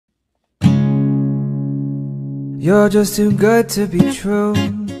You're just too good to be true.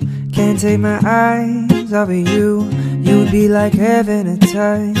 Can't take my eyes off of you. You'd be like heaven to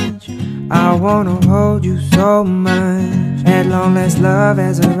touch. I wanna hold you so much. At long last love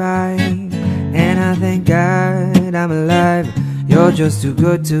has arrived, and I thank God I'm alive. You're just too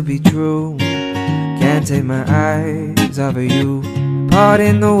good to be true. Can't take my eyes off of you.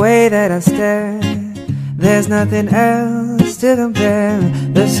 Pardon the way that I stare, there's nothing else to compare.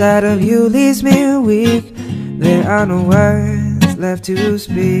 The sight of you leaves me weak. There are no words left to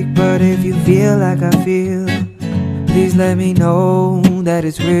speak. But if you feel like I feel, please let me know that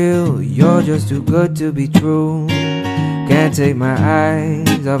it's real. You're just too good to be true. Can't take my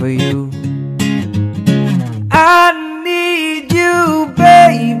eyes off of you. I need you,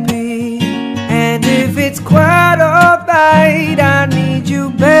 baby, and if it's quite alright, I need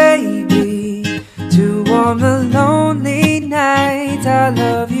you, baby, to warm the lonely nights. I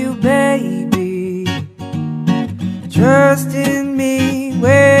love you, baby. Trust in me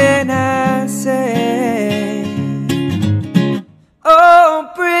when I say,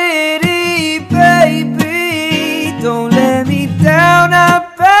 oh, pretty baby, don't let me down, I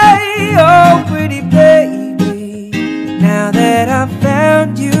pray. Oh, pretty baby, now that I've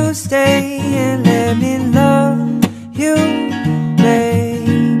found you, stay and let me love you,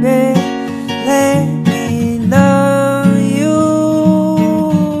 baby. Let me love you.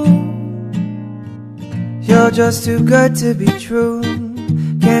 You're just too good to be true.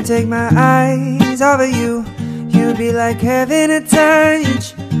 Can't take my eyes off of you. You'd be like heaven to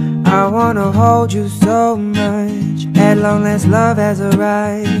touch. I wanna hold you so much. At long last love has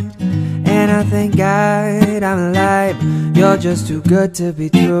arrived, and I thank God I'm alive. You're just too good to be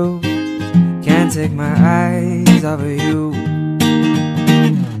true. Can't take my eyes off of you.